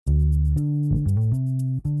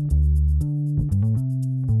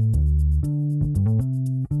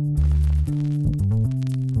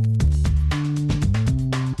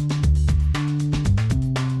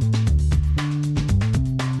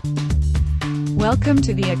Welcome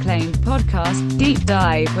to the acclaimed podcast, Deep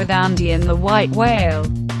Dive with Andy and the White Whale.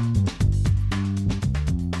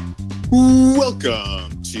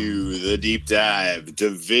 Welcome to the Deep Dive.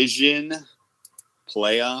 Division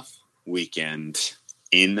playoff weekend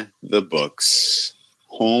in the books.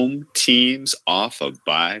 Home teams off a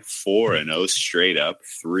bye, 4-0 straight up,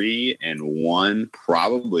 3-1.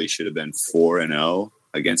 Probably should have been 4-0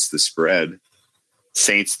 against the spread.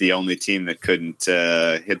 Saints, the only team that couldn't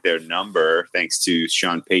hit their number, thanks to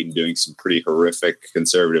Sean Payton doing some pretty horrific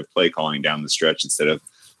conservative play calling down the stretch instead of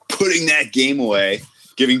putting that game away,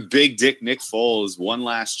 giving Big Dick Nick Foles one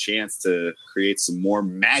last chance to create some more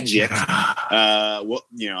magic.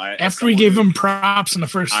 After we gave him props in the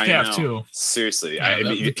first half, too. Seriously,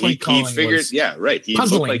 he figured, He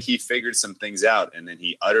puzzling. looked like he figured some things out, and then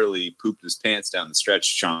he utterly pooped his pants down the stretch.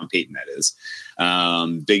 Sean Payton, that is.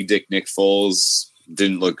 Big Dick Nick Foles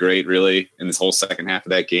didn't look great, really, in this whole second half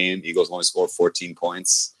of that game. Eagles only scored 14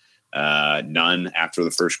 points, none after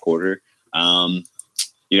the first quarter.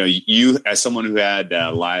 You as someone who had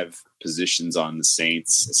live positions on the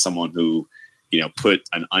Saints, as someone who, put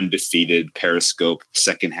an undefeated Periscope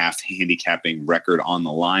second half handicapping record on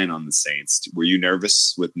the line on the Saints, were you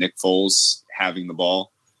nervous with Nick Foles having the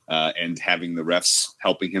ball and having the refs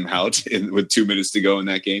helping him out with 2 minutes to go in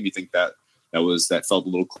that game? You think that felt a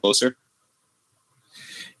little closer?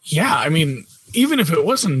 Yeah, I mean, even if it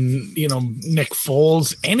wasn't, Nick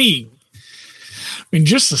Foles,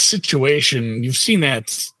 just the situation, you've seen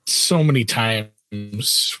that so many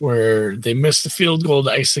times where they miss the field goal to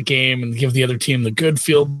ice the game and give the other team the good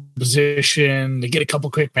field position. They get a couple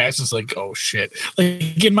quick passes, like, oh, shit.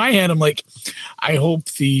 Like, in my head, I'm like, I hope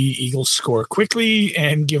the Eagles score quickly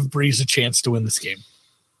and give Breeze a chance to win this game.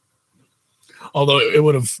 Although it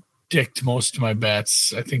would have dicked most of my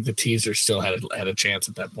bets. I think the teaser still had a chance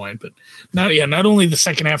at that point, but not only the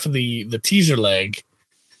second half of the teaser leg,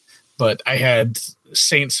 but I had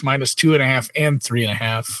Saints minus 2.5 and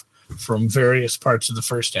 3.5 from various parts of the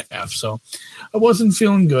first half. So I wasn't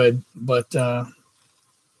feeling good, but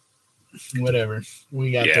whatever.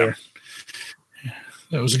 We got there.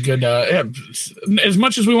 That was a good, as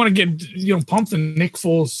much as we want to get, pumped the Nick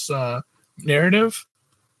Foles narrative,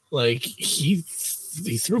 like he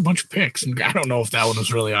threw a bunch of picks, and I don't know if that one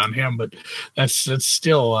was really on him, but that's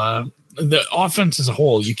still the offense as a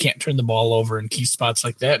whole. You can't turn the ball over in key spots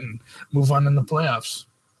like that and move on in the playoffs.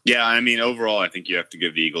 Yeah, I mean, overall, I think you have to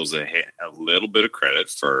give the Eagles a little bit of credit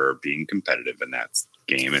for being competitive in that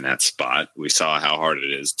game, in that spot. We saw how hard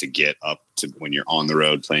it is to get up to when you're on the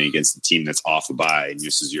road playing against a team that's off a bye, and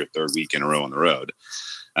this is your third week in a row on the road.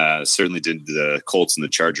 Certainly did the Colts and the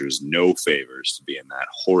Chargers no favors to be in that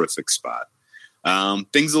horrific spot.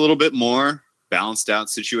 Things a little bit more balanced out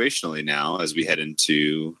situationally now as we head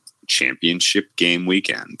into championship game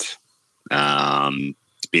weekend.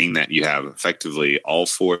 Being that you have effectively all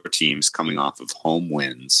four teams coming off of home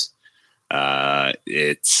wins,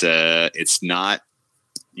 it's not,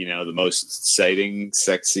 the most exciting,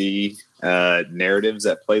 sexy narratives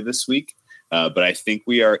at play this week. But I think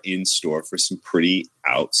we are in store for some pretty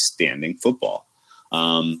outstanding football.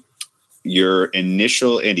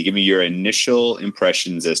 Andy, give me your initial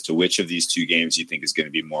impressions as to which of these two games you think is going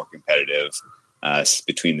to be more competitive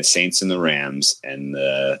between the Saints and the Rams and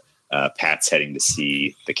the Pats heading to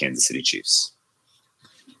see the Kansas City Chiefs.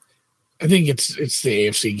 I think it's the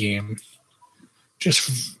AFC game.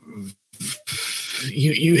 Just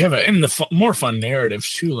you have more fun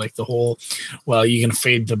narratives too, like the whole, well, you're gonna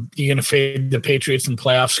fade the Patriots in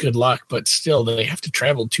playoffs. Good luck, but still they have to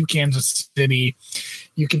travel to Kansas City.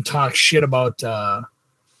 You can talk shit about Andy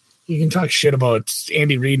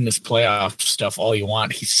Reid and his playoff stuff all you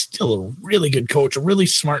want. He's still a really good coach, a really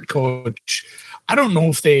smart coach. I don't know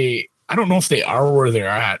if they are where they're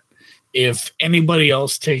at. If anybody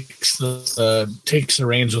else takes the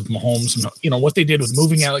reins with Mahomes, and what they did with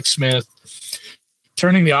moving Alex Smith,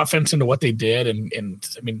 turning the offense into what they did, and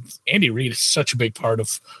I mean, Andy Reid is such a big part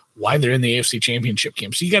of why they're in the AFC Championship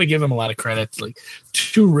game. So you got to give him a lot of credit. Like,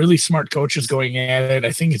 two really smart coaches going at it.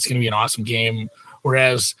 I think it's going to be an awesome game.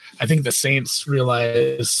 Whereas I think the Saints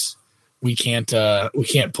realize we can't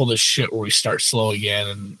pull this shit where we start slow again,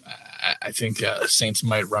 and I think Saints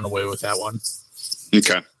might run away with that one.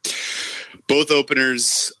 Okay. Both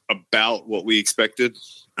openers about what we expected.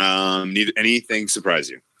 Anything surprise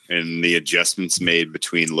you in the adjustments made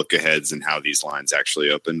between lookaheads and how these lines actually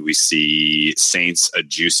opened? We see Saints a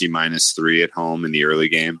juicy -3 at home in the early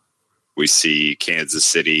game. We see Kansas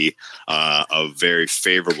City a very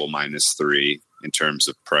favorable -3 in terms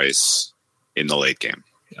of price in the late game.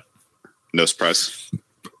 Yeah. No surprise.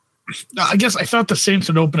 I guess I thought the Saints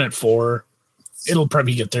would open at 4. it'll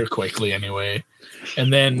probably get there quickly anyway.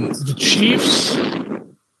 And then the Chiefs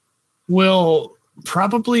will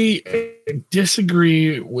probably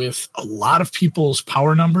disagree with a lot of people's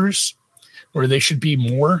power numbers where they should be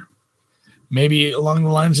more, maybe along the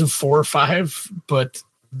lines of 4 or 5, but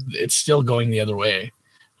it's still going the other way.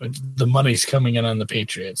 But the money's coming in on the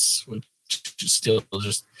Patriots, which is still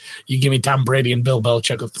just, you give me Tom Brady and Bill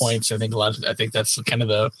Belichick with points. I think that's kind of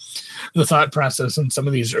the thought process in some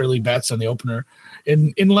of these early bets on the opener.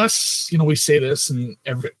 And unless, we say this, and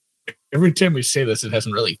every time we say this, it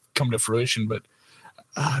hasn't really come to fruition, but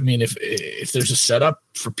I mean, if there's a setup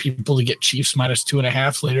for people to get Chiefs minus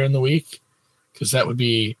 2.5 later in the week, because that would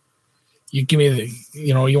be, you give me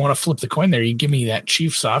you want to flip the coin there. You give me that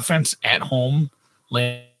Chiefs offense at home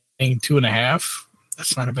laying 2.5.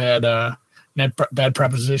 That's not a bad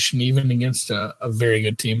proposition, even against a very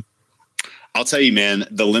good team. I'll tell you, man,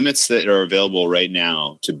 the limits that are available right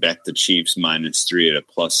now to bet the Chiefs -3 at a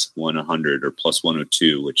 +100 or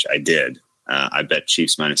 +102, which I did. I bet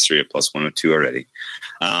Chiefs -3 at +102 already.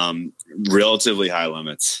 Relatively high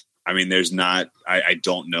limits. I mean, I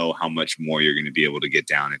don't know how much more you're going to be able to get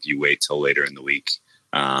down if you wait till later in the week.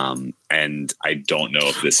 And I don't know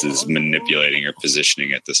if this is manipulating or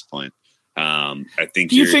positioning at this point. I think.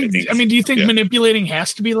 Do you think manipulating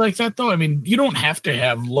has to be like that though? I mean, you don't have to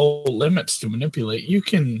have low limits to manipulate.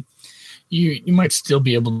 You might still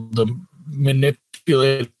be able to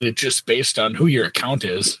manipulate it just based on who your account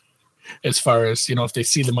is. As far as, if they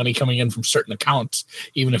see the money coming in from certain accounts,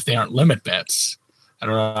 even if they aren't limit bets. I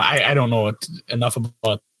don't know. I don't know enough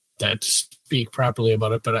about that to speak properly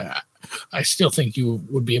about it, but I still think you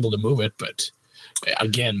would be able to move it. But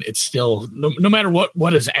again, it's still, no matter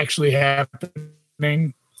what is actually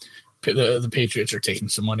happening, the Patriots are taking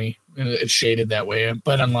some money. It's shaded that way.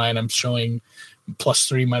 But online, I'm showing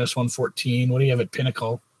 +3 -114. What do you have at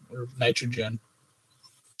Pinnacle or Nitrogen?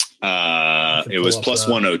 It was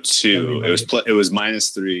 +102. It was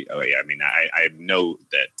 -3. Oh yeah. I mean, I know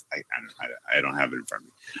that I don't have it in front of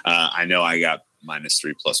me. I know I got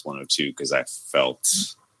 -3 +102 because I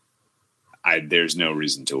felt there's no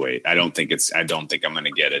reason to wait. I don't think I'm going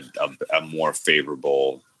to get a more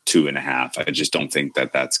favorable 2.5. I just don't think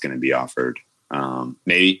that's going to be offered.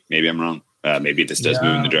 Maybe I'm wrong. Maybe this does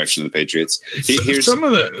move in the direction of the Patriots. Here's some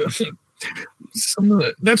of the.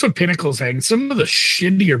 That's what Pinnacle's hanging. Some of the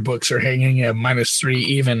shittier books are hanging at -3,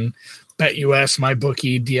 even BetUS,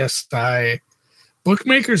 MyBookie, DSI.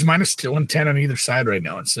 Bookmakers -110 on either side right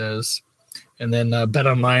now, it says. And then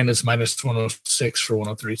BetOnline is -106 for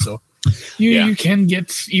 103. So you can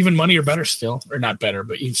get even money or better still. Or not better,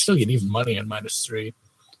 but you can still get even money at -3.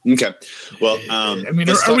 Okay. Well, I mean,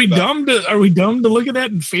 are we dumb to look at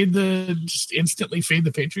that and just instantly fade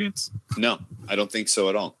the Patriots? No, I don't think so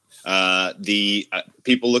at all. The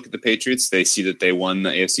people look at the Patriots, they see that they won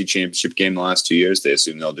the AFC Championship game the last 2 years. They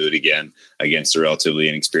assume they'll do it again against a relatively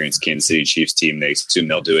inexperienced Kansas City Chiefs team. They assume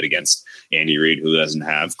they'll do it against Andy Reid, who doesn't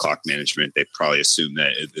have clock management. They probably assume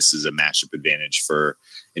that this is a matchup advantage for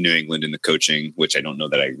New England in the coaching, which I don't know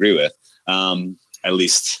that I agree with. At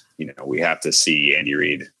least, we have to see Andy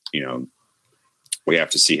Reid, we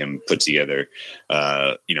have to see him put together,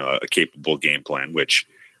 a capable game plan, which,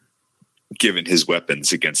 given his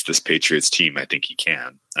weapons against this Patriots team, I think he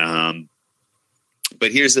can.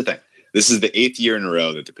 But here's the thing. This is the 8th year in a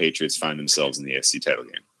row that the Patriots find themselves in the AFC title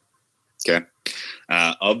game. Okay.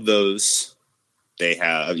 Of those, they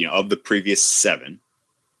have, of the previous 7,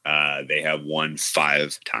 they have won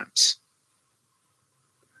 5 times.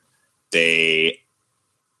 They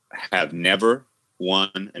have never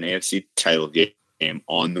won an AFC title game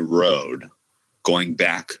on the road going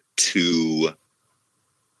back to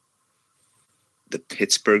the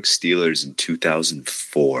Pittsburgh Steelers in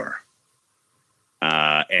 2004.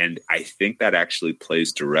 And I think that actually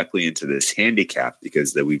plays directly into this handicap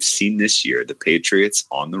because that we've seen this year, the Patriots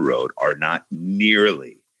on the road are not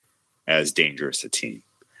nearly as dangerous a team.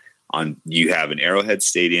 You have an Arrowhead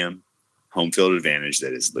Stadium, home field advantage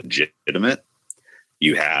that is legitimate.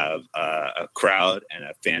 You have a crowd and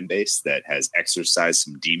a fan base that has exercised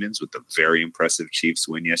some demons with the very impressive Chiefs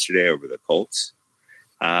win yesterday over the Colts.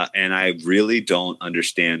 And I really don't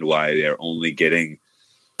understand why they're only getting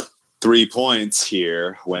 3 points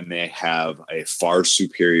here when they have a far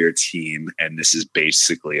superior team, and this is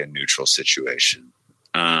basically a neutral situation.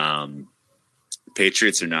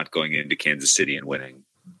 Patriots are not going into Kansas City and winning.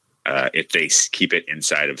 If they keep it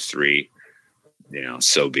inside of 3,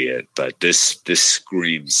 so be it. But this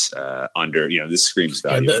screams under. This screams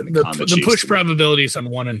value. The push probabilities on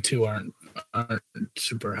 1 and 2 aren't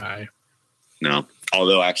super high. No.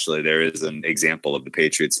 Although, actually, there is an example of the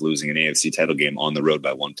Patriots losing an AFC title game on the road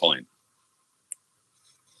by 1 point.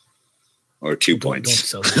 or 2 Don't points.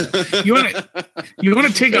 sell that. You want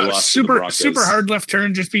to take a super hard left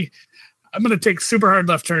turn? I'm going to take super hard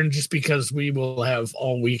left turn just because we will have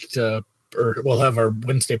all week we'll have our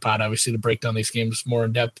Wednesday pod obviously to break down these games more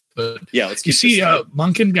in depth. But yeah, let's you see,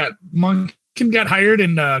 Monken got hired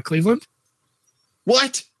in Cleveland.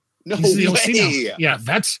 What? No way. Yeah,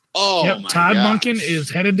 that's my Todd gosh. Monken is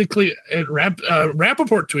headed to Cleveland.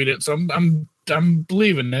 Rappaport tweeted, so I'm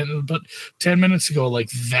believing it. But 10 minutes ago, like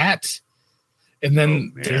that, and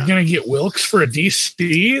then they're gonna get Wilkes for a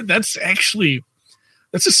DC. That's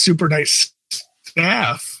a super nice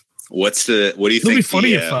staff. What do you think? It'll be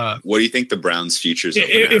funny what do you think the Browns' futures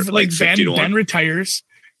if like Ben retires?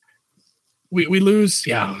 We lose.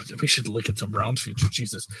 Yeah, we should look at some Browns future.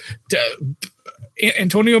 Jesus,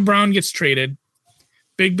 Antonio Brown gets traded.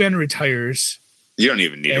 Big Ben retires. You don't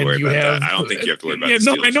even need to worry about that. I don't think you have to worry about. I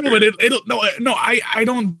know, but I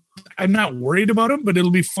don't. I'm not worried about him, but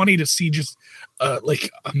it'll be funny to see just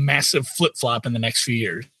like a massive flip flop in the next few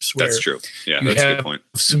years. That's true. Yeah, that's a good point.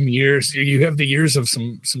 Some years you have the years of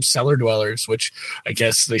some cellar dwellers, which I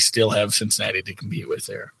guess they still have Cincinnati to compete with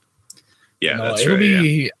there. Yeah, that's it'll right.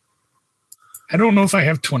 Be, I don't know if I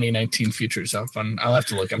have 2019 futures up on. I'll have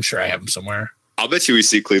to look. I'm sure I have them somewhere. I'll bet you we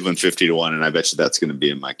see Cleveland 50-1, and I bet you that's going to be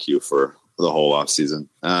in my queue for the whole offseason.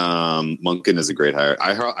 Monken is a great hire.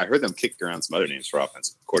 I heard them kick around some other names for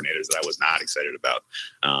offensive coordinators that I was not excited about.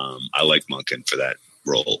 I like Monken for that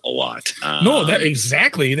role a lot. No,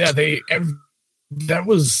 exactly. That's a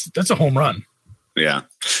home run. Yeah.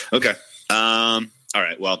 Okay. All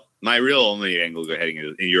right. Well, my real only angle heading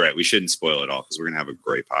is, you're right, we shouldn't spoil it all because we're going to have a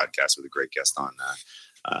great podcast with a great guest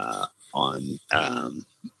on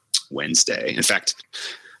Wednesday. In fact,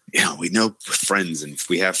 we know friends, and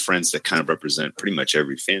we have friends that kind of represent pretty much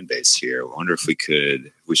every fan base here. I wonder if we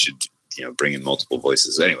should bring in multiple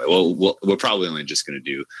voices. Anyway, we're probably only just going to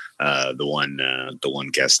do the one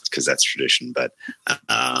guest because that's tradition. But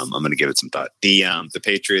I'm going to give it some thought. The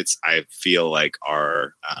Patriots, I feel like,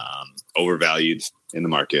 are overvalued in the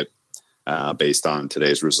market based on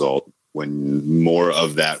today's result. When more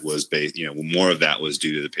of that was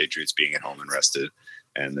due to the Patriots being at home and rested,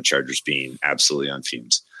 and the Chargers being absolutely on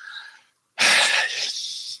fumes.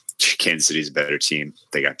 Kansas City's a better team.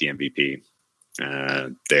 They got the MVP.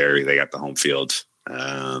 They got the home field.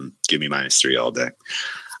 Give me -3 all day.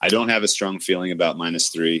 I don't have a strong feeling about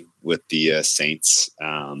 -3 with the Saints.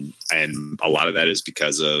 And a lot of that is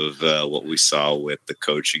because of what we saw with the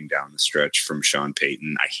coaching down the stretch from Sean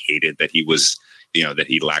Payton. I hated that he was, that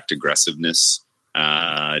he lacked aggressiveness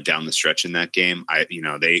down the stretch in that game.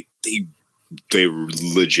 They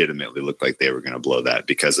legitimately looked like they were going to blow that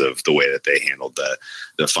because of the way that they handled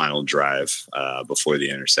the final drive before the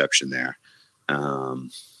interception there.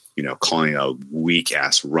 Calling a weak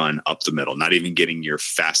ass run up the middle, not even getting your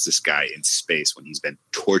fastest guy in space when he's been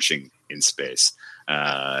torching in space,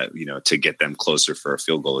 to get them closer for a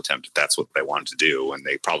field goal attempt. If that's what they wanted to do, and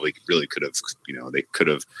they probably really could have, they could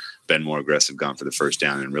have been more aggressive, gone for the first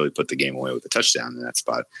down, and really put the game away with a touchdown in that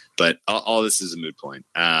spot. But all this is a moot point.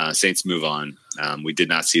 Saints move on. We did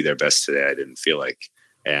not see their best today. I didn't feel like,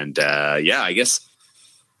 and I guess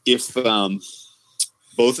if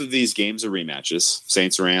both of these games are rematches,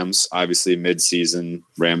 Saints Rams, obviously mid-season,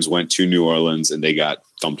 Rams went to New Orleans and they got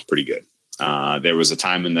thumped pretty good. There was a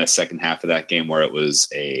time in the second half of that game where it was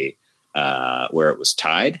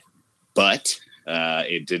tied, but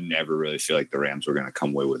it didn't ever really feel like the Rams were going to come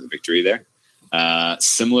away with a victory there.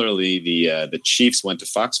 Similarly, the Chiefs went to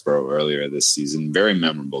Foxborough earlier this season. Very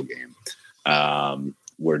memorable game.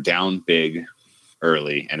 We're down big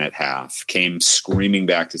early and at half, came screaming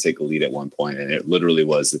back to take a lead at one point, and it literally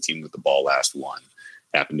was the team with the ball last one.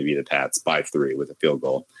 Happened to be the Pats by 3 with a field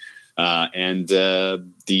goal. And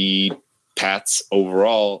the Pats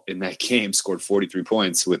overall in that game scored 43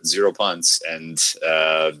 points with 0 punts and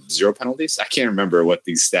 0 penalties. I can't remember what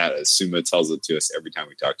these stats. Suma tells it to us every time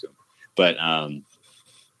we talk to him. But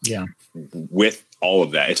with all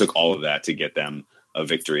of that, it took all of that to get them a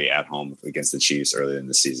victory at home against the Chiefs earlier in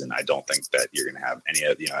the season. I don't think that you're going to have any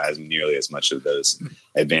of, as nearly as much of those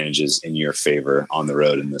advantages in your favor on the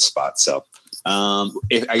road in this spot. So I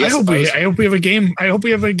hope we have a game. I hope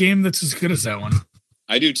we have a game that's as good as that one.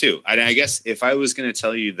 I do too. I guess if I was going to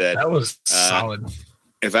tell you that was solid,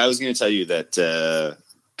 if I was going to tell you that,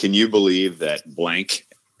 can you believe that blank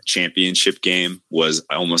championship game was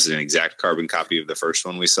almost an exact carbon copy of the first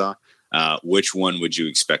one we saw? Which one would you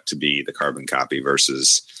expect to be the carbon copy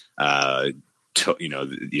versus,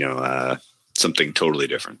 something totally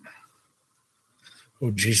different?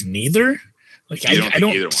 Oh, geez, neither. Like I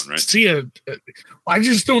don't either one, right? See I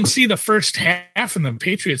just don't see the first half in the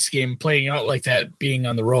Patriots game playing out like that, being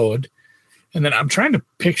on the road. And then I'm trying to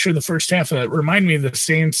picture the first half of that. Remind me of the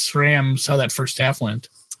Saints Rams, how that first half went.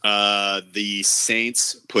 The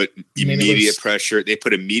Saints put immediate pressure. They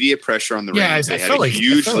put immediate pressure on the Rams. They had a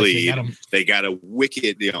huge lead. They got a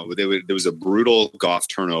wicked, there was a brutal Goff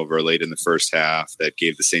turnover late in the first half that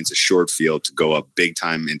gave the Saints a short field to go up big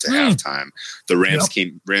time into halftime. The Rams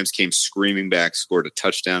came screaming back, scored a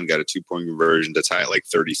touchdown, got a 2-point conversion to tie it like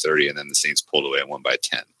 30-30, and then the Saints pulled away and won by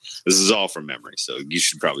 10. This is all from memory, so you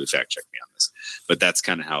should probably fact check me on this. But that's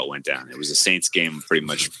kind of how it went down. It was a Saints game, pretty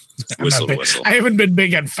much whistle to whistle. I haven't been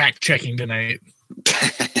big on fact checking tonight.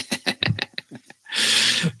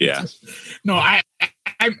 Yeah. No,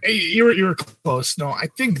 you were close. No, I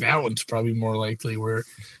think that one's probably more likely where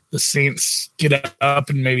the Saints get up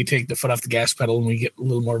and maybe take the foot off the gas pedal and we get a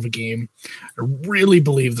little more of a game. I really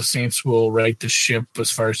believe the Saints will right the ship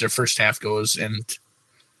as far as their first half goes and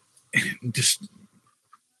just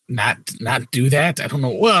not do that. I don't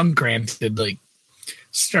know. Well, I'm granted, like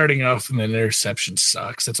starting off and an interception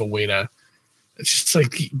sucks. That's a way to. It's just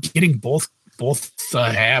like getting both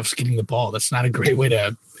halves getting the ball. That's not a great way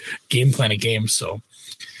to game plan a game. So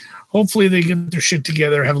hopefully they get their shit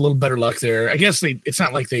together, have a little better luck there. I guess it's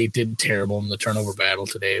not like they did terrible in the turnover battle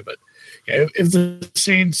today, but yeah, if the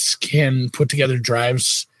Saints can put together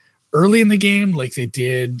drives early in the game like they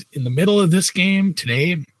did in the middle of this game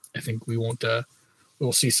today, I think we won't.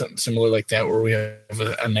 We'll see something similar like that where we have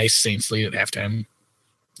a nice Saints lead at halftime.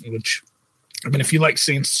 Which, I mean, if you like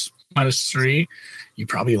Saints -3, you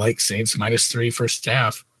probably like Saints -3 first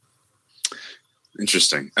half.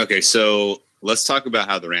 Interesting. Okay, so let's talk about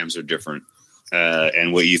how the Rams are different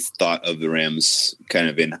and what you thought of the Rams kind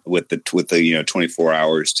of in with the 24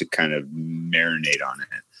 hours to kind of marinate on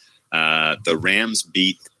it. The Rams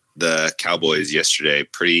beat the Cowboys yesterday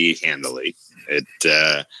pretty handily.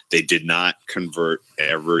 They did not convert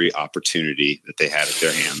every opportunity that they had at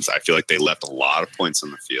their hands. I feel like they left a lot of points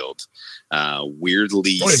on the field.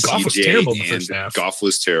 Weirdly, Goff was terrible in the first half. Goff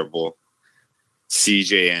was terrible.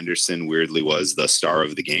 CJ Anderson weirdly was the star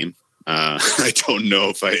of the game. I don't know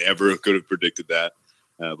if I ever could have predicted that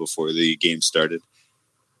before the game started.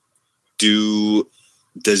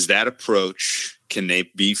 Does that approach? Can they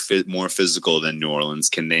be more physical than New Orleans?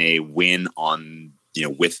 Can they win on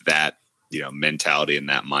with that? Mentality and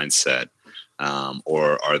that mindset,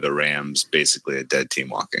 or are the Rams basically a dead team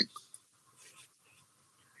walking?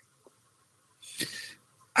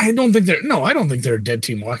 I don't think they're a dead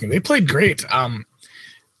team walking. They played great.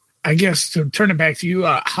 I guess to turn it back to you,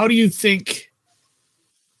 how do you think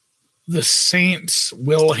the Saints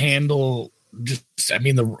will handle?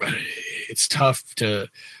 It's tough to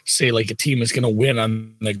say like a team is going to win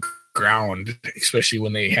on the ground, especially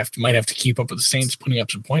when they might have to keep up with the Saints putting up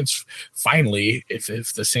some points finally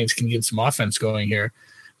if the Saints can get some offense going here.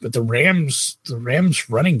 But the Rams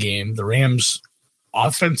running game, the Rams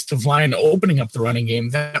offensive line opening up the running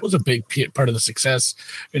game, that was a big part of the success.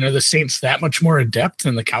 The Saints that much more adept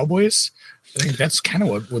than the Cowboys? I think that's kind of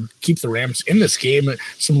what would keep the Rams in this game.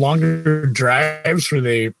 Some longer drives where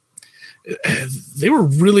they were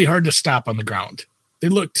really hard to stop on the ground. They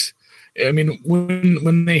looked,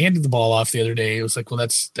 when they handed the ball off the other day, it was like, well,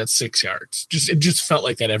 that's 6 yards. It just felt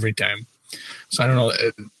like that every time. So I don't know.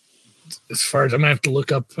 As far as I'm gonna have to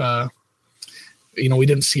look up, we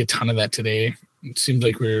didn't see a ton of that today. It seems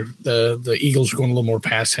like the Eagles are going a little more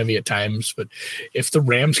pass heavy at times. But if the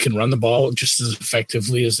Rams can run the ball just as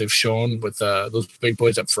effectively as they've shown with those big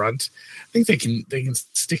boys up front, I think they can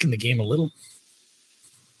stick in the game a little.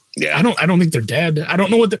 Yeah, I don't think they're dead. I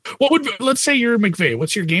don't know what would let's say you're McVay.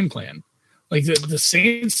 What's your game plan? Like the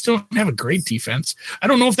Saints don't have a great defense. I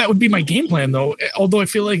don't know if that would be my game plan though. Although I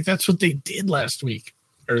feel like that's what they did last week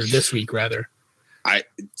or this week rather.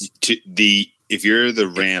 If you're the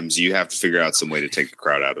Rams, you have to figure out some way to take the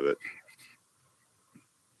crowd out of it.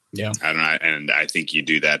 Yeah, I don't know, and I think you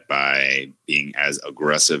do that by being as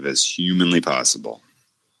aggressive as humanly possible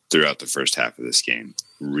throughout the first half of this game.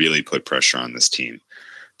 Really put pressure on this team.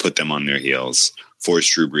 Put them on their heels, force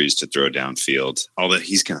Drew Brees to throw downfield, although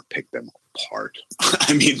he's going to pick them apart.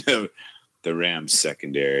 I mean, the Rams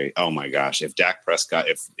secondary, oh my gosh, if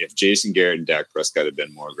Jason Garrett and Dak Prescott had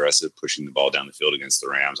been more aggressive pushing the ball down the field against the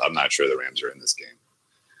Rams, I'm not sure the Rams are in this game.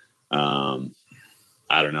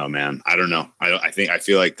 I don't know, man. I don't know. I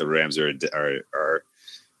feel like the Rams are they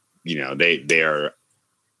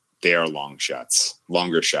are longer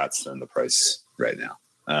shots than the price right now.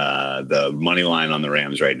 The money line on the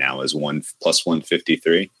Rams right now is plus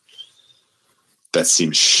 153. That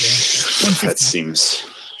seems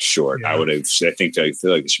short. Yeah. I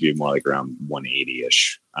feel like it should be more like around 180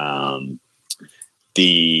 ish.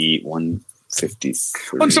 The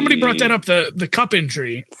 53. When somebody brought that up, the cup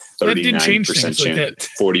injury, that didn't change things like that.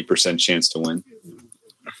 40% chance to win.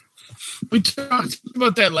 We talked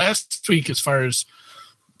about that last week as far as,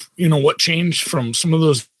 what changed from some of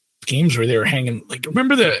those games where they were hanging. Like,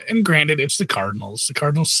 remember and granted, it's the Cardinals. The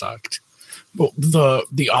Cardinals sucked. But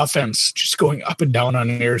the offense just going up and down on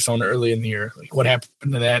Arizona early in the year. Like, what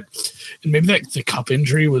happened to that? And maybe the cup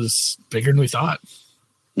injury was bigger than we thought.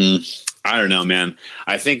 I don't know, man.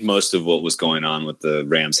 I think most of what was going on with the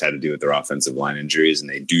Rams had to do with their offensive line injuries, and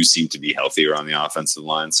they do seem to be healthier on the offensive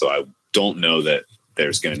line. So I don't know that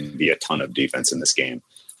there's going to be a ton of defense in this game.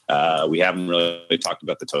 We haven't really talked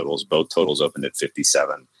about the totals. Both totals opened at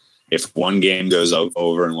 57. If one game goes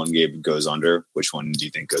over and one game goes under, which one do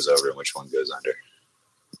you think goes over and which one goes under?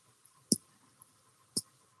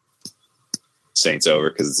 Saints over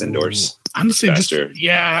because it's indoors. Honestly, faster.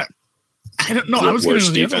 I don't know. I was going to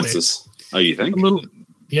go the other way. Oh, you think?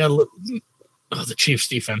 The Chiefs'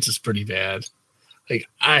 defense is pretty bad. Like,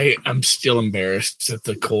 I'm still embarrassed at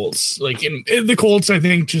the Colts. Like, in the Colts, I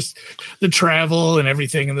think just the travel and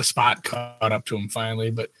everything and the spot caught up to them finally.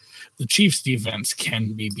 But the Chiefs' defense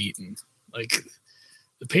can be beaten. Like,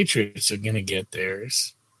 the Patriots are going to get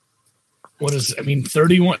theirs.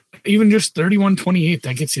 31, even just 31-28,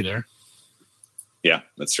 that gets you there. Yeah,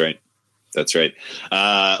 that's right. That's right.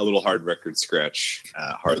 A little hard record scratch.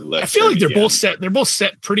 Hard left. I feel like they're both set. They're both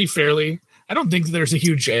set pretty fairly. I don't think there's a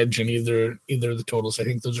huge edge in either of the totals. I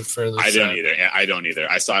think those are fairly. I don't either.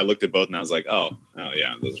 I looked at both and I was like, oh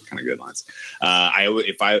yeah, those are kind of good lines.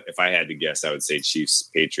 If I had to guess, I would say Chiefs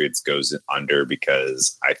Patriots goes under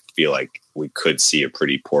because I feel like we could see a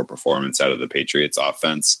pretty poor performance out of the Patriots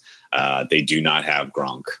offense. They do not have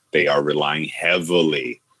Gronk. They are relying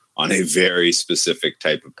heavily on a very specific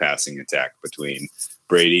type of passing attack between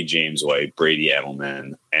Brady, James White, Brady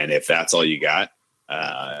Edelman. And if that's all you got,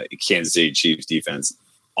 Kansas City Chiefs defense,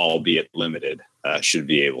 albeit limited, should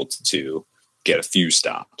be able to get a few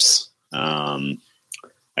stops. I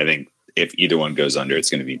think if either one goes under, it's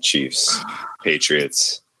going to be Chiefs,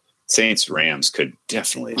 Patriots. Saints, Rams could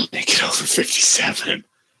definitely make it over 57.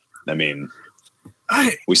 I mean,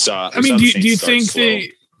 we saw. Do you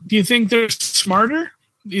think they're smarter?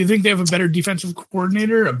 Do you think they have a better defensive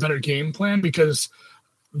coordinator, a better game plan? Because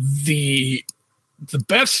the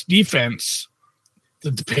best defense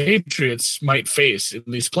that the Patriots might face in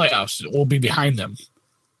these playoffs will be behind them.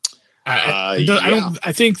 I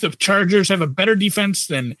think the Chargers have a better defense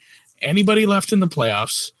than anybody left in the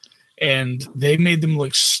playoffs, and they made them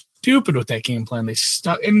look stupid with that game plan. They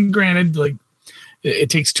stuck, and granted, like,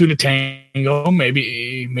 it takes two to tango.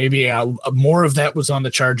 Maybe more of that was on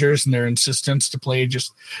the Chargers and their insistence to play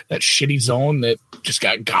just that shitty zone that just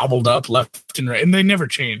got gobbled up left and right, and they never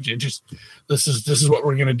change. It just this is what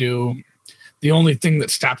we're gonna do. The only thing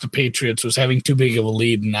that stopped the Patriots was having too big of a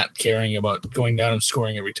lead and not caring about going down and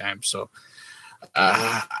scoring every time. So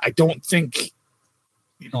I don't think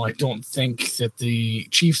that the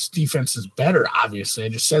Chiefs defense is better. Obviously, I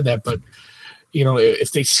just said that, but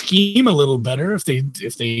if they scheme a little better, if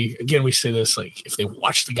they again, we say this, like, if they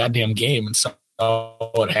watch the goddamn game and saw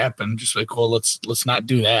what happened, just like, well, let's not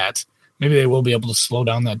do that. Maybe they will be able to slow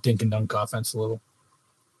down that dink and dunk offense a little.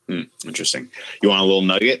 Interesting. You want a little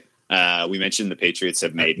nugget? We mentioned the Patriots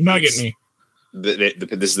have made nugget me.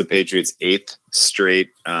 This is the Patriots' 8th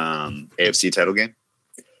straight AFC title game.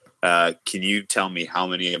 Can you tell me how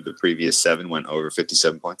many of the previous 7 went over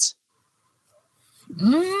 57 points?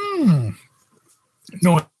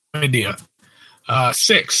 No idea.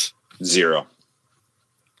 6. 0.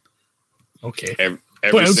 Okay. Every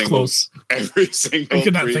Boy, that was single, close. Every single I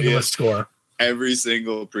could not think of a score. Every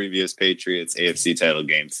single previous Patriots AFC title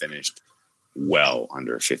game finished well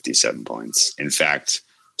under 57 points. In fact,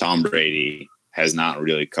 Tom Brady has not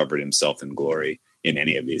really covered himself in glory in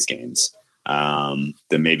any of these games.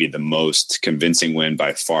 Maybe the most convincing win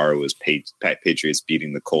by far was Patriots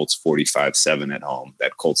beating the Colts 45-7 at home.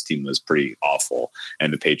 That Colts team was pretty awful,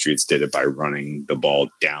 and the Patriots did it by running the ball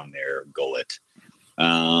down their gullet.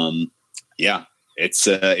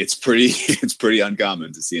 It's pretty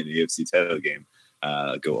uncommon to see an AFC title game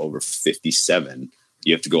go over 57.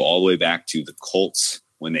 You have to go all the way back to the Colts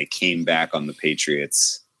when they came back on the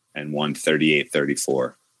Patriots and won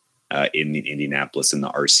 38-34 in Indianapolis in the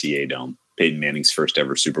RCA Dome. Peyton Manning's first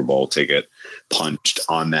ever Super Bowl ticket punched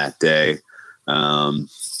on that day.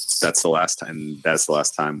 That's the last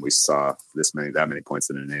time we saw that many points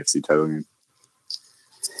in an AFC title game.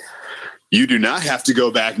 You do not have to go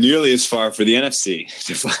back nearly as far for the NFC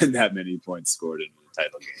to find that many points scored in the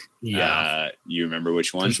title game. Yeah. You remember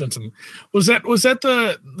which one? Was that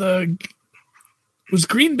the Was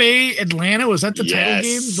Green Bay Atlanta? Was that the title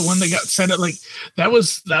game? The one that got set at that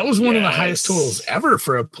was one of the highest totals ever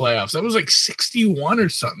for a playoffs. That was 61 or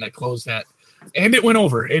something that closed that. And it went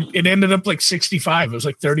over. It ended up 65. It was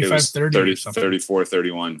 35-30 or something.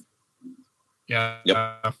 34-31.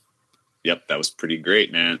 Yeah. Yep, that was pretty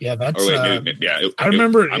great, man. Yeah, that's. I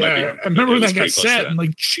remember when that got set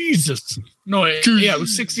and Jesus. No, it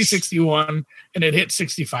was 60-61, and it hit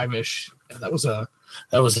 65-ish. Yeah,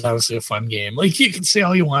 that was honestly a fun game. You can say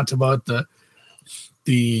all you want about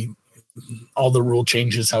the all the rule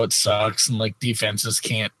changes, how it sucks, and defenses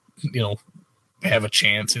can't have a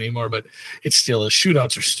chance anymore. But it's still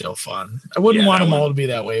shootouts are still fun. I wouldn't want them all to be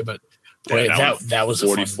that way, but. Boy, that was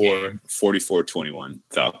 44-21.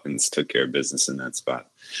 Falcons took care of business in that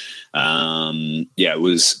spot. It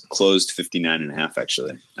was closed 59.5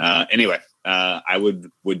 actually. Anyway, I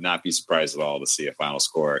would not be surprised at all to see a final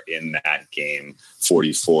score in that game.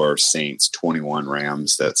 44 Saints, 21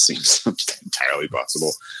 Rams. That seems entirely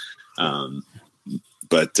possible.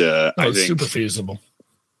 But I think super feasible.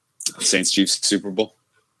 Saints Chiefs Super Bowl.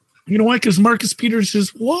 You know why? Because Marcus Peters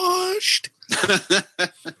is washed.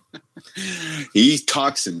 He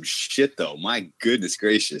talks some shit though. My goodness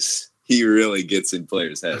gracious, he really gets in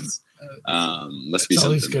players' heads. Must be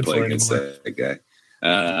something to play against that guy.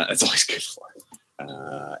 That's always good for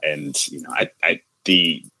him. And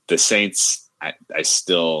the Saints.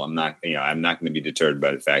 I'm not going to be deterred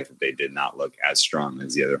by the fact that they did not look as strong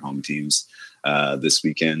as the other home teams this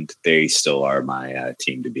weekend. They still are my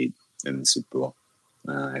team to beat in the Super Bowl.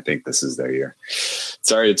 I think this is their year.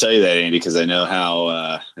 Sorry to tell you that, Andy, because I know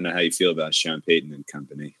how you feel about Sean Payton and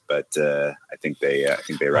company, but I think they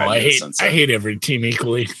ride the sunset. I hate every team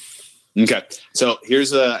equally. Okay, so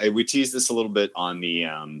here's we teased this a little bit on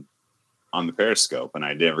the Periscope, and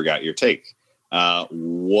I never got your take.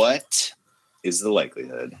 What is the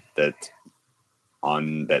likelihood that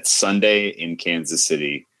on that Sunday in Kansas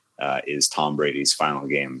City is Tom Brady's final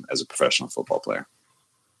game as a professional football player?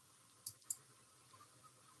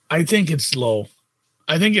 I think it's low.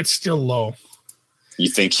 I think it's still low. You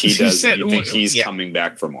think he does? You think he's coming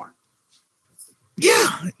back for more?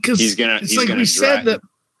 Yeah, because he's gonna. Said that.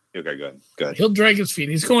 Okay, go ahead. He'll drag his feet.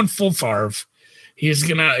 He's going full Favre. He's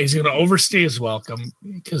gonna overstay his welcome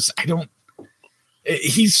because I don't.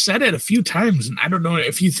 He's said it a few times, and I don't know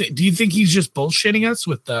if you think. Do you think he's just bullshitting us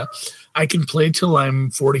with the? I can play till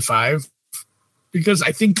I'm 45, because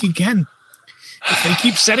I think he can. If they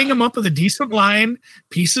keep setting him up with a decent line,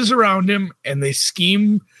 pieces around him, and they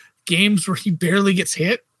scheme games where he barely gets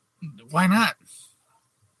hit, why not?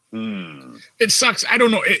 It sucks. I don't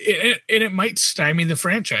know. It might stymie the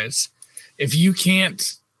franchise if you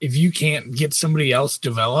can't get somebody else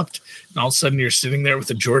developed, and all of a sudden you're sitting there with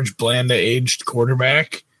a George Blanda aged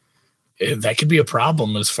quarterback. That could be a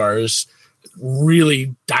problem as far as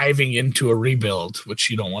really diving into a rebuild, which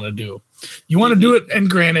you don't want to do. You want to do it, and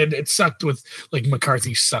granted, it sucked with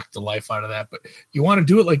McCarthy sucked the life out of that, but you want to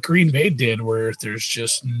do it like Green Bay did, where there's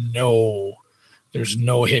just no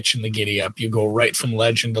hitch in the giddy up. You go right from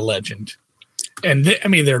legend to legend, and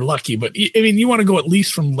they're lucky, but you want to go at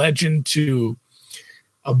least from legend to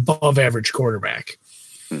above average quarterback.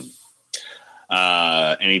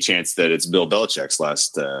 Any chance that it's Bill Belichick's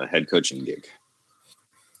last head coaching gig?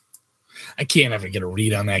 I can't ever get a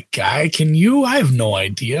read on that guy. Can you? I have no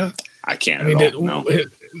idea. I can't at all. No.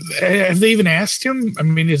 Have they even asked him?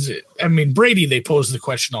 Brady, they pose the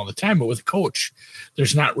question all the time, but with a coach,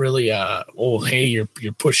 there's not really hey,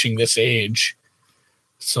 you're pushing this age.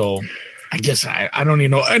 So I guess I don't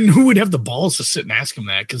even know. And who would have the balls to sit and ask him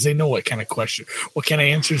that? Because they know what kind of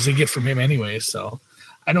answers they get from him anyway. So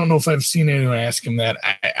I don't know if I've seen anyone ask him that.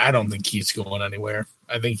 I don't think he's going anywhere.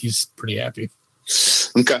 I think he's pretty happy.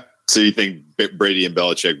 Okay. So you think Brady and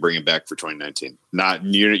Belichick bring it back for 2019?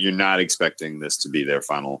 You're not expecting this to be their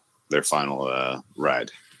final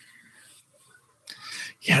ride.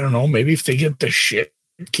 Yeah, I don't know. Maybe if they get the shit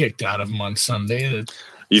kicked out of them on Sunday,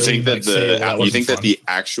 you think that the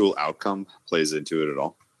actual outcome plays into it at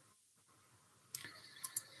all?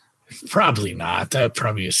 Probably not. That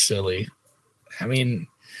probably is silly.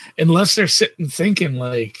 Unless they're sitting thinking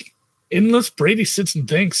unless Brady sits and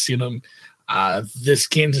thinks, this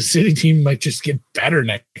Kansas City team might just get better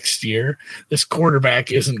next year. This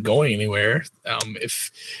quarterback isn't going anywhere.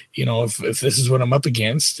 If this is what I'm up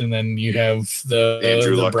against, and then you have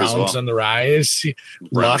the Browns on the rise,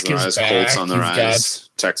 Luck is back. Colts on the rise.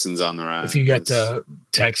 Texans on the rise. If you got the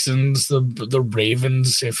Texans, the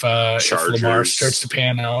Ravens, if Lamar starts to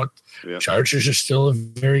pan out, yep. Chargers are still a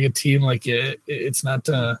very good team. It's not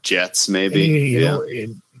Jets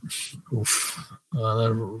maybe.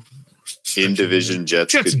 in division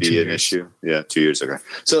Jets could be an issue. Yeah, 2 years ago.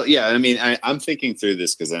 So yeah, I mean, I'm thinking through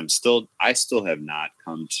this because I still have not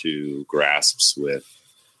come to grasps with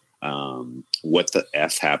what the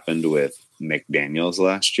F happened with McDaniels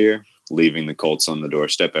last year, leaving the Colts on the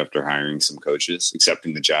doorstep after hiring some coaches,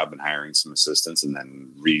 accepting the job and hiring some assistants, and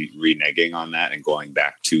then reneging on that and going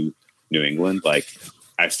back to New England. Like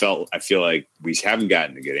I feel like we haven't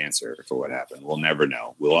gotten a good answer for what happened. We'll never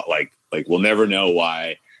know. We'll never know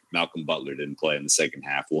why Malcolm Butler didn't play in the second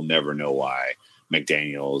half. We'll never know why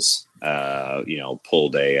McDaniels,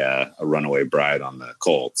 pulled a runaway bride on the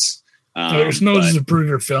Colts. There's no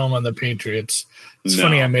Zapruder film on the Patriots. It's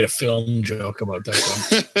funny I made a film joke about that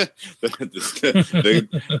one.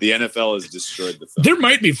 the NFL has destroyed the film. There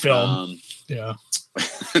might be film. Yeah.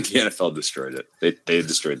 The NFL destroyed it. They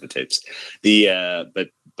destroyed the tapes.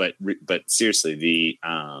 But seriously,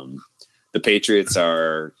 the Patriots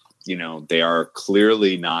are, they are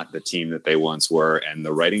clearly not the team that they once were, and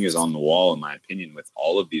the writing is on the wall, in my opinion, with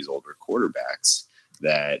all of these older quarterbacks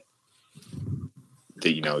that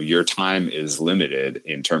your time is limited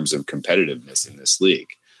in terms of competitiveness in this league.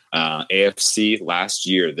 AFC last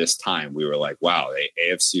year, this time we were like, wow, the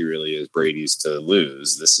AFC really is Brady's to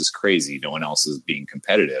lose. This is crazy. No one else is being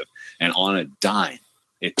competitive. And on a dime,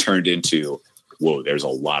 it turned into, whoa, there's a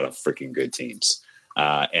lot of freaking good teams.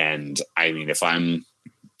 And I mean, if I'm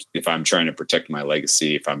trying to protect my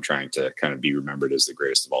legacy, if I'm trying to kind of be remembered as the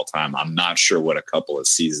greatest of all time, I'm not sure what a couple of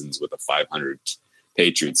seasons with a 500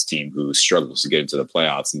 Patriots team who struggles to get into the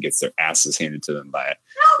playoffs and gets their asses handed to them by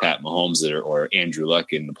Pat Mahomes or Andrew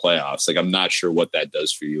Luck in the playoffs. Like, I'm not sure what that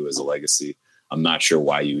does for you as a legacy. I'm not sure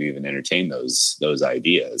why you even entertain those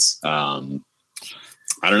ideas. I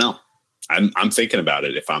don't know. I'm thinking about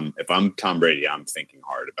it. If I'm Tom Brady, I'm thinking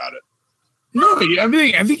hard about it. No,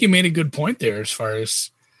 I think you made a good point there as far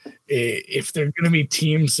as if there are going to be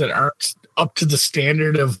teams that aren't up to the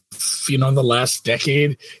standard of, the last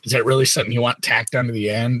decade, is that really something you want tacked onto the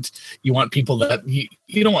end? You want people that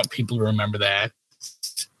you don't want people to remember that.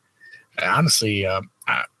 Honestly,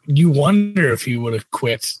 you wonder if he would have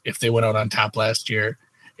quit if they went out on top last year.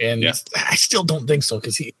 And yeah. I still don't think so,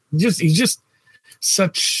 because he's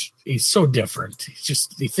so different.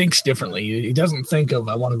 He thinks differently. He doesn't think of,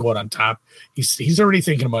 I want to go out on top. He's already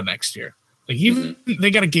thinking about next year. Like, even they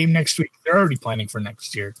got a game next week, they're already planning for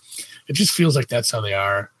next year. It just feels like that's how they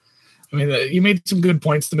are. I mean, you made some good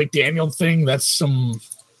points. The McDaniel thing, that's some,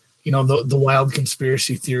 the wild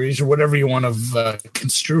conspiracy theories or whatever you want to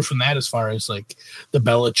construe from that, as far as like the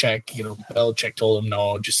Belichick, Belichick told him,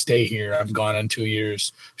 no, just stay here. I'm gone in 2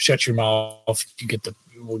 years. Shut your mouth.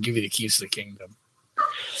 We'll give you the keys to the kingdom.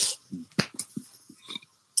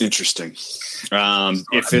 Interesting. Here's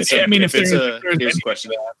a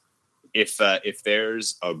question. If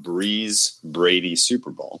there's a Breeze Brady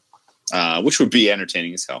Super Bowl, which would be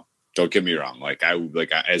entertaining as hell. Don't get me wrong.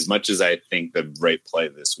 As much as I think the right play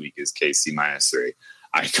this week is KC -3,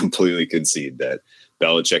 I completely concede that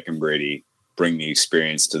Belichick and Brady bring the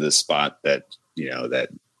experience to this spot that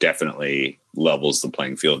definitely levels the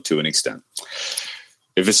playing field to an extent.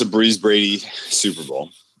 If it's a Breeze Brady Super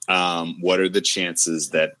Bowl, what are the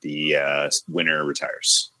chances that the winner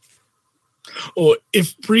retires? Oh,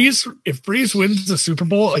 if Breeze wins the Super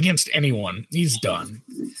Bowl against anyone, he's done.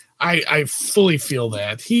 I fully feel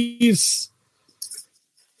that he's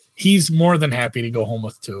more than happy to go home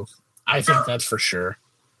with 2. I think that's for sure.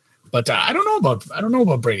 But I don't know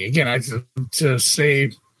about Brady. Again, to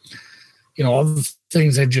say, all the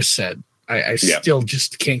things I just said, I still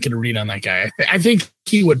just can't get a read on that guy. I think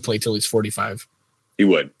he would play till he's 45. He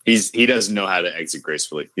would. He doesn't know how to exit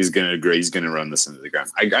gracefully. He's gonna run this into the ground.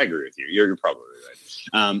 I agree with you. You're probably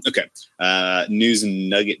right. Okay. News and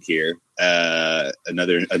nugget here.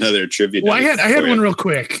 Another trivia. Well, I had one real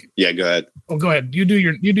quick. Yeah, go ahead. Oh, go ahead. You do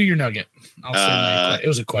your nugget. I'll say it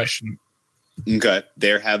was a question. Okay.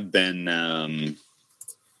 There have been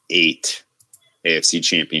 8 AFC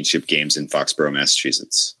Championship games in Foxborough,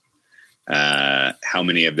 Massachusetts. How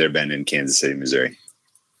many have there been in Kansas City, Missouri?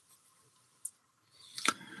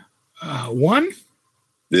 1.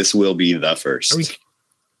 This will be the first.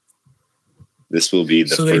 This will be the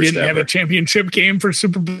first. So they didn't have a championship game for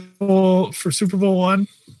Super Bowl 1.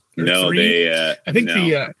 No, 3? I think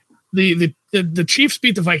no. the Chiefs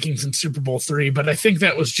beat the Vikings in Super Bowl 3, but I think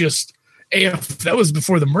that was just that was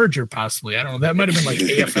before the merger, possibly. I don't know. That might have been like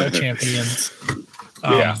AFL champions.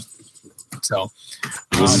 Yeah. So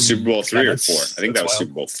was it Super Bowl 3 or 4? I think that was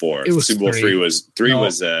Super Bowl 4. It was Super Bowl 3 was 3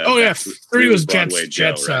 was 3 was Broadway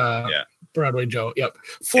Jets. Joe, right? Yeah. Broadway Joe. Yep.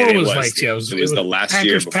 4 was like it was the last Packers,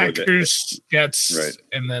 year before Packers, Jets, right.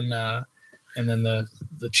 and then and then the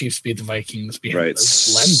Chiefs beat the Vikings behind Right.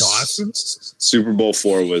 Len Dawson. Super Bowl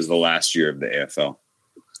IV was the last year of the AFL.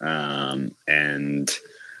 And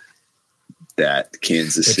that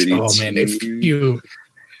Kansas City. Oh man, if you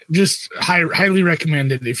just highly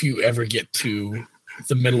recommend it if you ever get to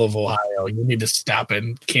the middle of Ohio, you need to stop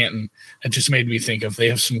in Canton. It just made me think of they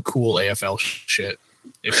have some cool AFL shit.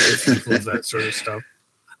 If you love that sort of stuff,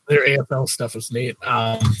 their AFL stuff is neat.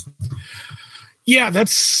 Yeah,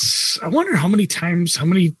 I wonder how many teams have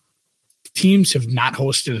not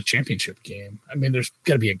hosted a championship game. I mean, there's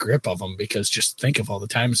got to be a grip of them because just think of all the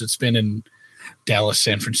times it's been in Dallas,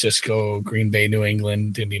 San Francisco, Green Bay, New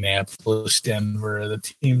England, Indianapolis, Denver, the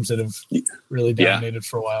teams that have really dominated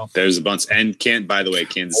for a while. There's a bunch. And by the way,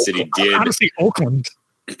 Kansas City did. Honestly, Oakland.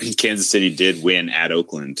 Kansas City did win at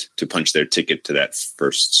Oakland to punch their ticket to that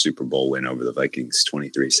first Super Bowl win over the Vikings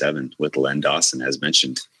 23-7 with Len Dawson, as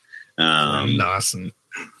mentioned. Len Dawson.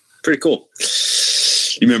 Pretty cool.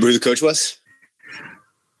 You remember who the coach was?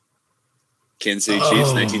 Kansas City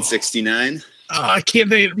Chiefs, 1969. I can't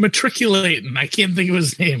think. Matriculating. I can't think of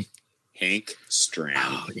his name. Hank Stram.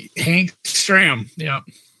 Hank Stram. Yeah.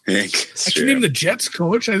 Hank Stram. I can name the Jets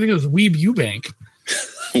coach. I think it was Weeb Eubank.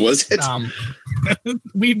 Was it?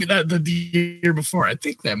 Weeb the year before. I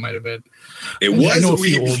think that might have been. It was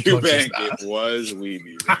Weeb Eubank. It was Weeb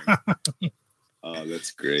Eubank. Oh, that's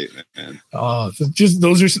great, man. Oh, just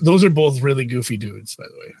those are both really goofy dudes, by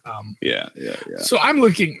the way. Yeah. So I'm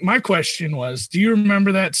looking. My question was, do you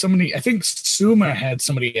remember that somebody? I think Suma had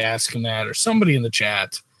somebody ask him that, or somebody in the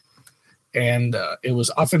chat, and it was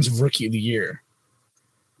offensive rookie of the year.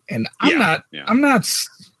 And I'm not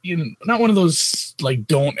not one of those like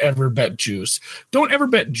don't ever bet juice. Don't ever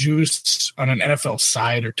bet juice on an NFL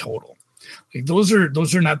side or total. Like those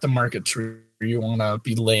are not the markets where you want to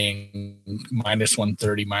be laying minus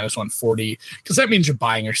 130, minus 140, because that means you're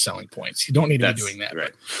buying or selling points. You don't need to be doing that.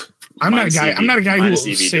 Right. I'm not a guy who will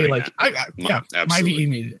say like, my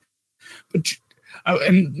VE. But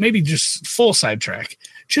and maybe just full sidetrack.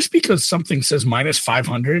 Just because something says minus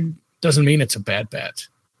 500 doesn't mean it's a bad bet.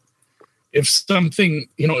 If something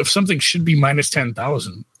should be minus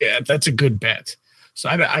 10,000, that's a good bet. So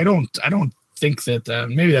I don't think that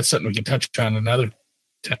maybe that's something we can touch on another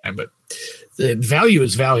time, but the value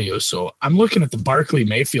is value. So I'm looking at the Barkley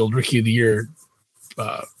Mayfield Rookie of the Year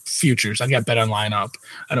futures. I got Bet Online up.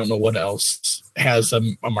 I don't know what else has a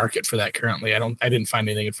market for that currently. I didn't find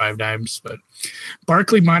anything at 5 dimes, but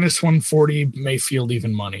Barkley minus 140, Mayfield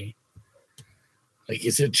even money. Like,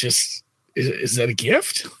 is that a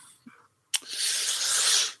gift?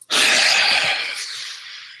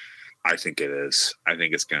 I think it is. I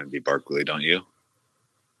think it's going to be Barkley, don't you?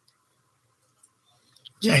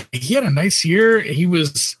 Yeah, he had a nice year. I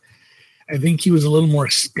think he was a little more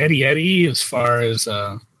steady Eddie as far as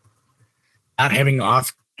not having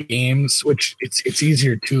off games, which it's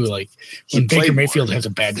easier too. Like when Baker Mayfield has a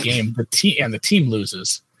bad game, the team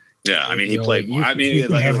loses. Yeah, I mean he played.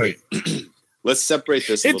 Let's separate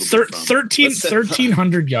this a little bit from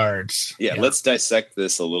 1,300 yards. Yeah, let's dissect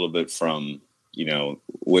this a little bit from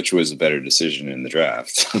which was a better decision in the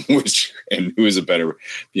draft, and who was a better,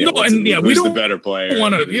 who's the better player.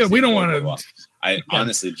 We don't want to.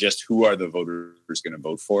 Honestly, just who are the voters going to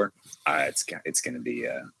vote for? It's going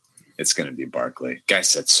to be Barkley. Guy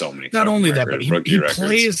set so many. Not only that, but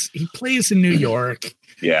he plays in New York.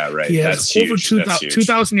 Yeah, right. He has over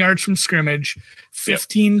 2,000 yards from scrimmage,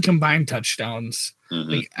 15 combined touchdowns.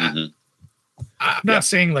 I'm not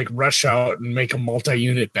saying like rush out and make a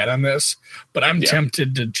multi-unit bet on this, but I'm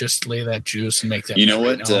tempted to just lay that juice and make that. You know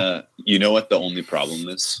what the only problem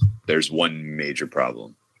is? There's one major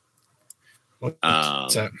problem. What's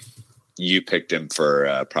that? You picked him for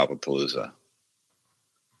Probapalooza.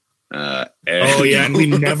 And we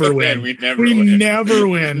never win. we never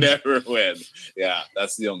win. Never win. Yeah,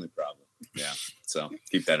 that's the only problem. Yeah, so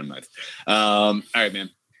keep that in mind. All right,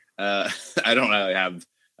 man. I don't really have.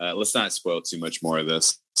 Let's not spoil too much more of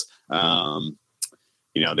this.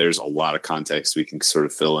 There's a lot of context we can sort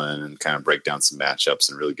of fill in and kind of break down some matchups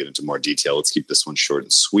and really get into more detail. Let's keep this one short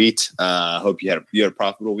and sweet. Hope you had a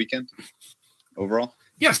profitable weekend overall.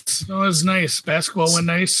 Yes, it was nice. Basketball went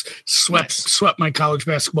nice. Swept my college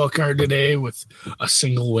basketball card today with a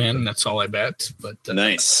single win. That's all I bet. But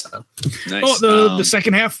nice. The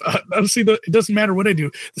second half. Honestly, it doesn't matter what I do.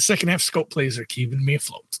 The second half scope plays are keeping me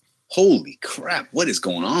afloat. Holy crap! What is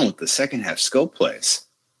going on with the second half scope plays?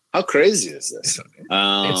 How crazy is this?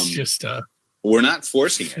 It's just we're not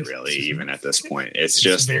forcing it really, even at this point. It's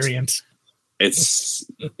just variant.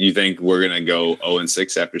 You think we're gonna go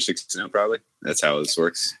 0-6 after 6-0? Probably that's how this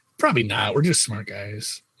works. Probably not. We're just smart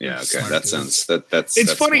guys. Yeah, okay. Smart That dude. sounds It's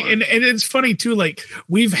that's funny, smart. and it's funny too. Like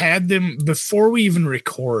we've had them before we even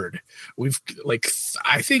record. We've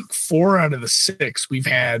I think 4 out of the 6 we've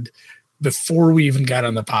had before we even got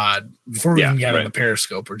on the pod, before we even got on the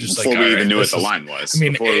Periscope. We're just before like, we even right, knew what the line was. I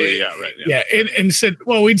mean, Yeah. And said,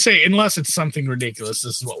 well, we'd say unless it's something ridiculous,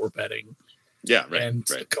 this is what we're betting. Yeah, right. And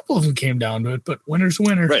a couple of them came down to it, but winner's a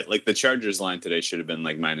winner. Right, like the Chargers line today should have been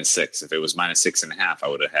like -6. If it was -6.5, I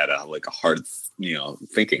would have had a hard,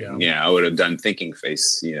 thinking. Yeah, I would have done thinking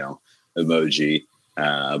face, emoji.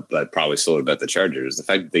 But probably still would have bet the Chargers. The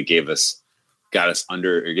fact that they gave us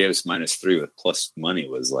 -3 with plus money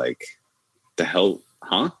was like, the hell,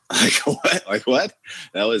 huh? Like what?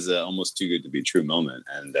 That was almost too good to be true moment,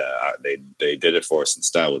 and they did it for us in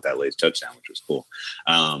style with that late touchdown, which was cool.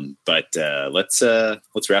 But let's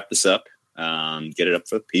wrap this up. Get it up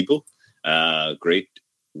for the people. Great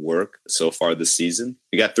work so far this season.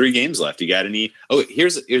 We got 3 games left. You got any? Oh,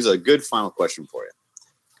 here's a good final question for you.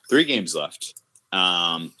 3 games left.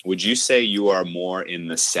 Would you say you are more in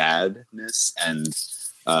the sadness and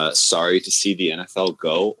sorry to see the NFL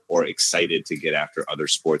go, or excited to get after other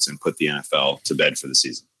sports and put the NFL to bed for the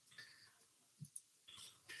season?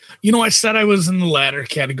 I said I was in the latter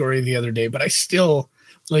category the other day, but I still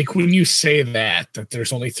like when you say that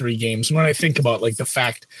there's only 3 games. And when I think about like the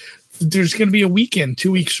fact that there's going to be a weekend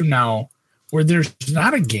 2 weeks from now where there's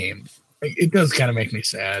not a game, it does kind of make me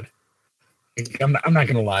sad. I'm not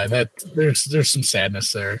going to lie, that there's some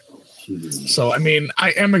sadness there. So, I mean,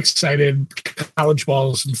 I am excited. College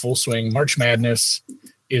ball is in full swing. March Madness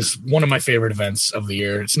is one of my favorite events of the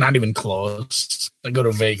year. It's not even close. I go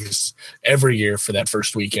to Vegas every year for that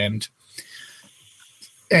first weekend.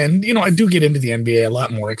 And, I do get into the NBA a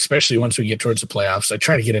lot more, especially once we get towards the playoffs. I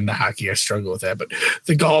try to get into hockey. I struggle with that. But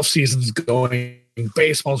the golf season's going.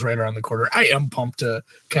 Baseball's right around the corner. I am pumped to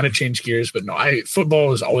kind of change gears, but no,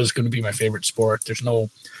 football is always going to be my favorite sport. There's no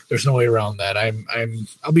way around that.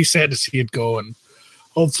 I'll be sad to see it go, and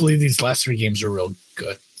hopefully these last 3 games are real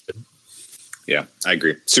good. Yeah, I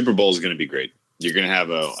agree. Super Bowl is going to be great. You're going to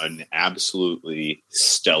have an absolutely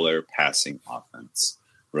stellar passing offense,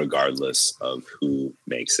 regardless of who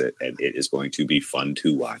makes it, and it is going to be fun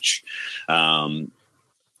to watch.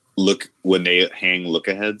 Look, when they hang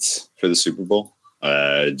look-aheads for the Super Bowl,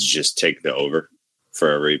 just take the over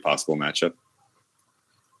for every possible matchup.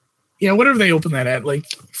 Yeah, whatever they open that at, like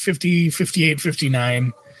 50, 58,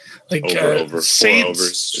 59. Like over, Saints, 4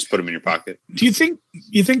 overs. Just put them in your pocket. Do you think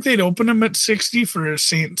they'd open them at 60 for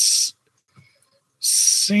Saints?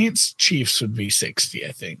 Saints Chiefs would be 60,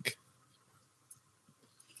 I think.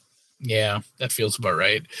 Yeah, that feels about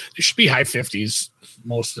right. There should be high 50s,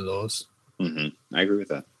 most of those. Mm-hmm. I agree with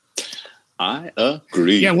that. I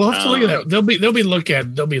agree. Yeah, we'll have to look at that. They'll be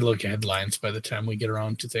look at headlines by the time we get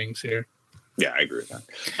around to things here. Yeah, I agree with that.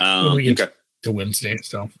 When we get to Wednesday.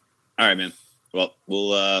 So, all right, man. Well,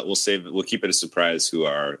 we'll keep it a surprise who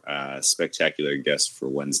our spectacular guest for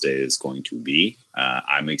Wednesday is going to be.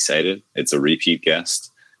 I'm excited. It's a repeat guest.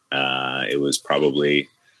 It was probably,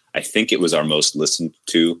 I think it was our most listened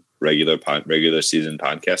to regular season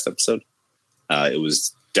podcast episode. It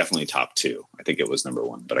was definitely top 2. I think it was number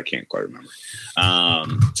 1, but I can't quite remember.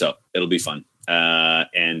 So it'll be fun.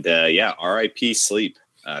 RIP sleep,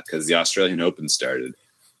 because the Australian Open started.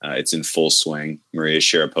 It's in full swing. Maria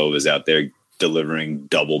Sharapova is out there delivering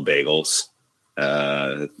double bagels.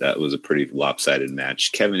 That was a pretty lopsided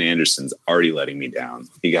match. Kevin Anderson's already letting me down.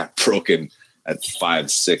 He got broken at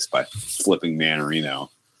 5-6 by flipping Manarino.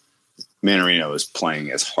 Manarino is playing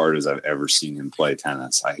as hard as I've ever seen him play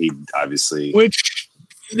tennis. He obviously... Which...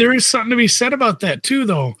 There is something to be said about that too,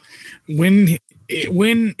 though.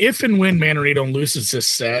 If and when Manarino loses this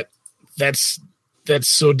set, that's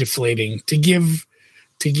so deflating. To give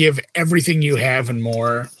everything you have and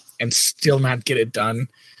more, and still not get it done.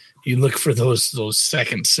 You look for those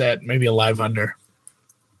second set, maybe a live under.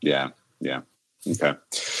 Yeah. Okay.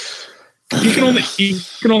 You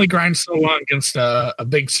can only grind so long against a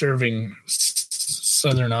big serving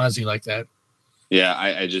Southern Aussie like that. Yeah,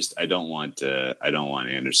 I don't want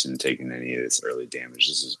Anderson taking any of this early damage.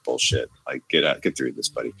 This is bullshit. Like, get through this,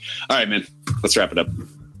 buddy. All right, man. Let's wrap it up.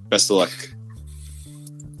 Best of luck.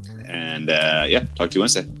 And talk to you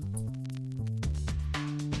Wednesday.